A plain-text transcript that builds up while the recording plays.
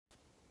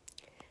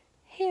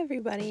Hey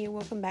everybody,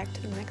 welcome back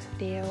to the next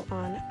video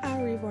on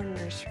Our Reborn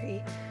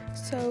Nursery.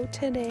 So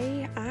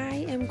today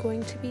I am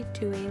going to be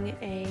doing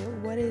a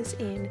what is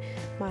in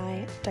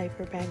my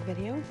diaper bag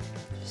video.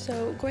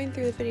 So going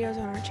through the videos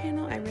on our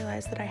channel, I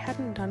realized that I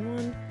hadn't done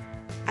one.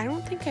 I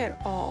don't think at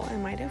all. I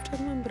might have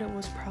done one, but it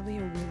was probably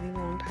a really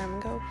long time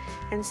ago.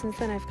 And since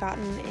then I've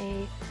gotten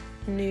a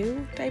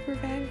new diaper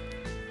bag.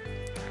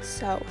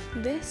 So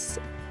this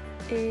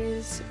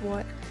is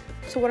what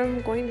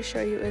I'm going to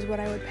show you is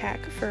what I would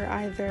pack for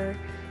either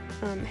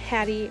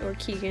Hattie or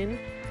Keagan,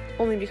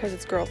 only because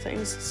it's girl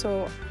things.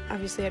 So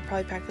obviously I'd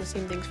probably pack the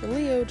same things for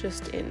Leo,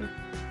 just in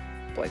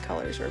boy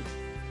colors or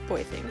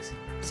boy things.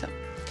 So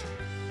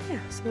yeah,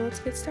 so let's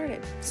get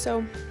started.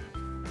 So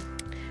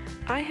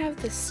I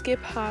have the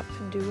Skip Hop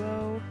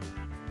Duo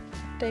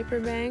diaper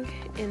bag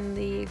in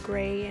the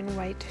gray and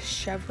white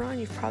chevron.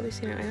 You've probably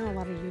seen it. I know a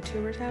lot of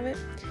YouTubers have it.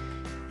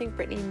 I think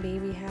Brittany and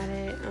Baby had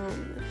it,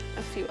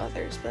 a few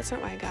others, but that's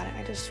not why I got it.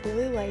 I just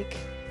really like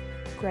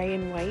gray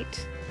and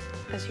white,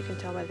 as you can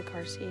tell by the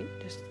car seat.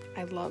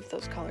 I love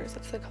those colors.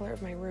 That's the color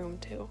of my room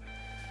too.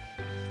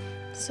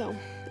 So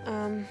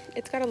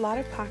it's got a lot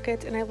of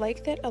pockets, and I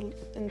like that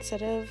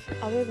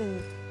other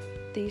than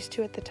these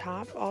two at the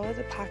top, all of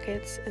the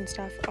pockets and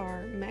stuff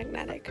are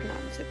magnetic, not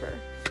zipper.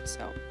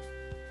 So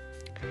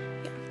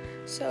yeah.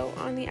 So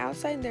on the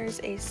outside there's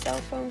a cell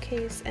phone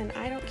case, and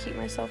I don't keep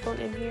my cell phone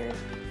in here.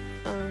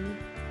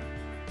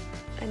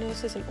 I know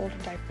this is an older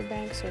diaper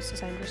bag, so it's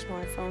designed for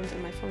smaller phones,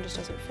 and my phone just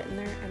doesn't fit in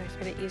there, and I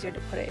find it easier to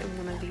put it in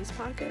one of these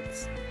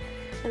pockets.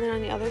 And then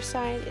on the other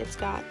side, it's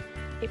got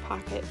a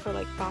pocket for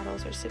like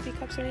bottles or sippy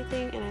cups or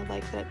anything, and I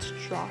like that it's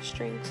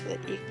drawstring so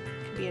that it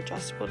can be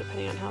adjustable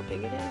depending on how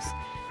big it is.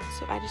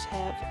 So I just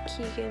have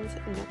Keagan's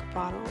Nook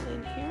bottle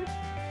in here.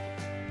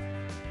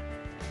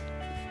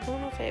 I don't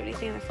know if I have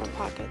anything in the front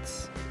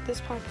pockets.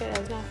 This pocket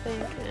has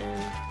nothing,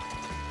 and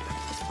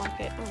this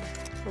pocket,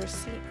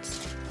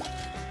 receipts.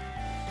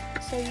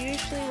 So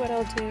usually what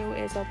I'll do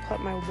is I'll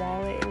put my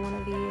wallet in one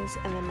of these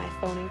and then my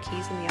phone and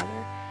keys in the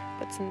other.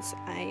 But since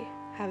I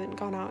haven't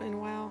gone out in a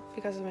while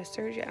because of my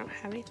surgery, I don't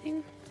have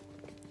anything.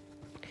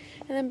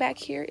 And then back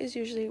here is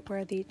usually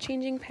where the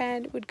changing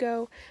pad would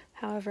go.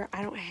 However,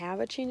 I don't have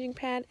a changing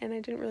pad, and I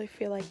didn't really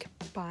feel like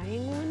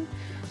buying one.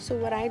 So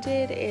what I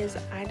did is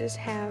I just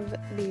have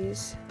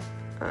these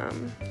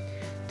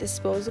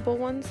disposable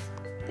ones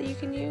that you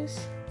can use.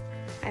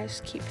 I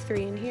just keep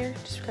 3 in here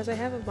just because I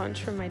have a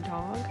bunch from my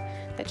dog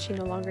that she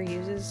no longer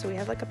uses, so we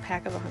have like a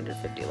pack of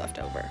 150 left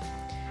over.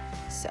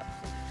 So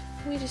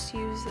we just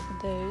use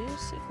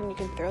those, and you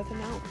can throw them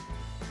out.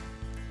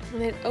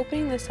 And then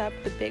opening this up,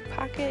 the big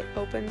pocket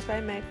opens by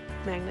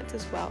magnets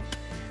as well,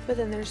 but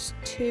then there's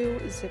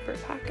 2 zipper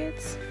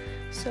pockets.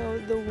 So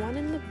the one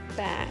in the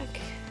back,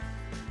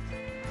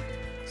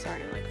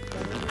 sorry, I'm like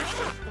filming this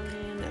with one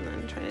hand and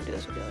then trying to do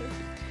this with the other.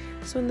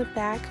 So in the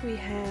back we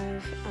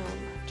have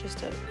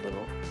just a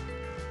little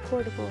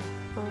portable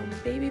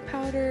baby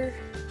powder,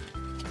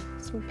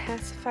 some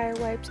pacifier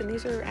wipes, and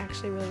these are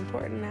actually really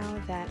important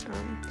now that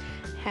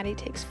Hattie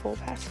takes full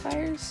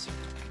pacifiers.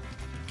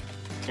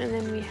 And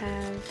then we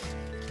have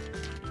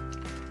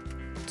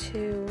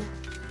 2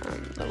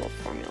 little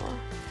formula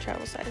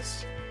travel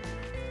size.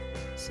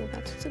 So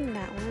that's what's in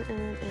that one. And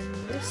then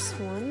in this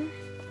one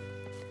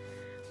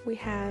we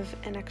have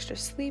an extra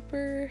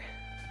sleeper,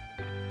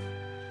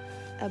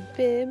 a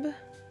bib,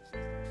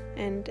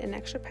 and an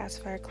extra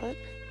pacifier clip.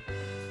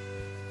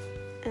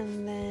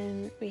 And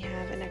then we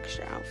have an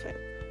extra outfit,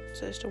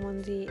 so just a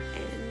onesie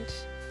and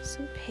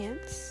some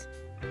pants.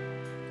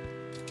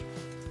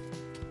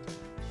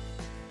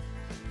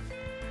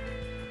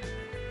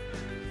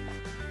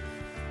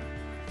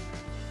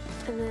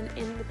 And then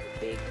in the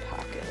big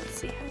pocket, let's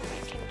see how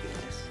I can do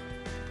this.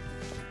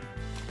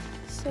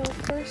 So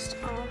first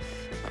off,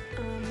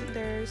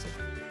 there's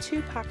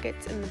 2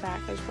 pockets in the back.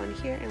 There's one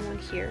here and one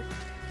here.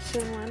 So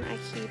in one I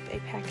keep a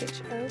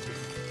package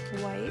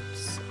of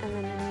wipes, and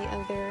then in the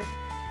other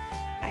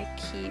I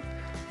keep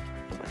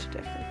a bunch of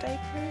different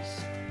diapers.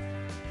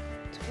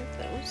 So we have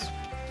those.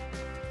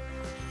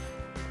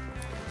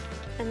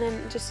 And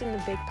then just in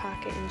the big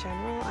pocket in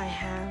general, I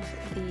have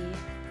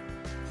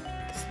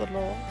this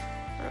little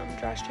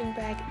drawstring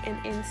bag,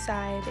 and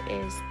inside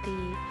is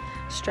the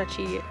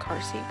stretchy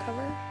car seat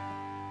cover.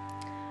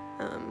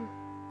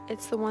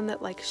 It's the one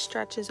that like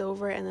stretches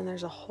over, and then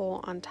there's a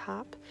hole on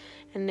top,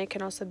 and it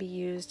can also be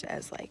used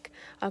as like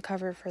a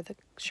cover for the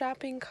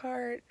shopping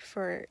cart,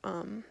 for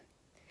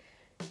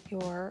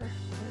your,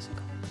 what is it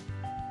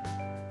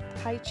called,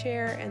 high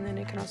chair, and then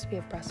it can also be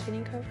a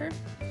breastfeeding cover.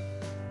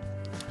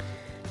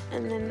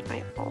 And then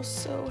I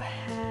also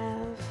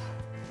have,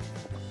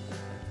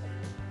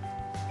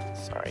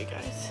 sorry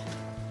guys,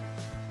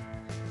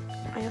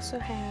 I also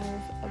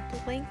have a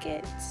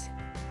blanket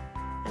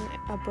and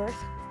a birth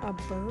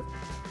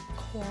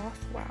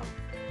cloth, wow,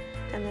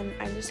 and then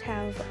I just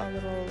have a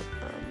little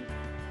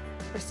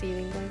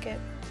receiving blanket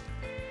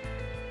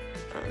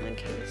in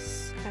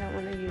case I don't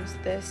want to use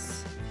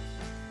this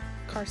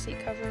car seat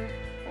cover,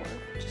 or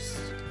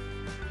just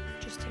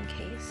in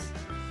case.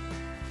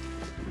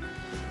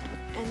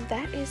 And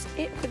that is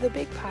it for the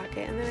big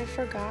pocket. And then I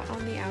forgot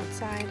on the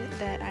outside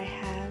that I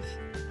have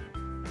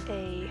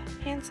a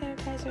hand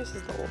sanitizer. This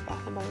is the old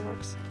Bath & Body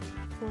Works.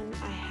 And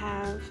I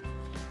have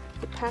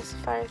the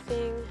pacifier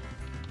thing.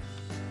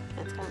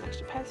 It's got an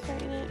extra pacifier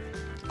in it.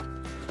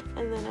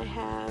 And then I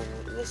have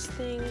this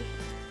thing,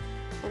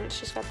 and it's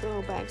just got the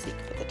little bag so you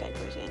can put the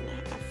diapers in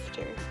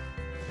after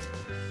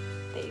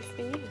they've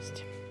been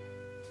used.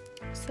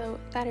 So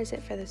that is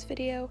it for this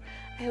video.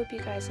 I hope you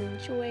guys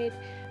enjoyed.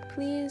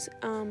 Please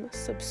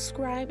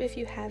subscribe if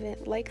you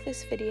haven't, like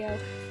this video,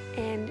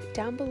 and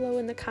down below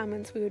in the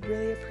comments we would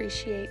really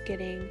appreciate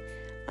getting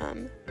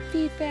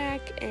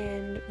feedback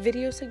and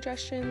video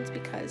suggestions,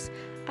 because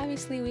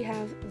obviously we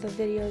have the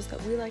videos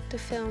that we like to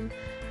film,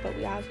 but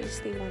we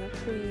obviously want to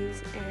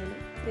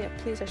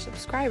please our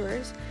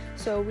subscribers,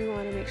 so we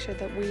want to make sure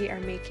that we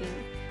are making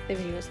the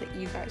videos that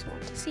you guys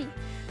want to see.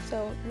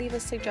 So leave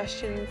us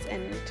suggestions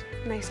and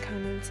nice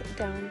comments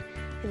down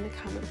in the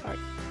comment bar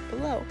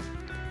below.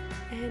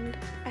 And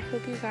I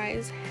hope you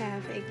guys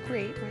have a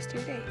great rest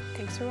of your day.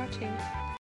 Thanks for watching.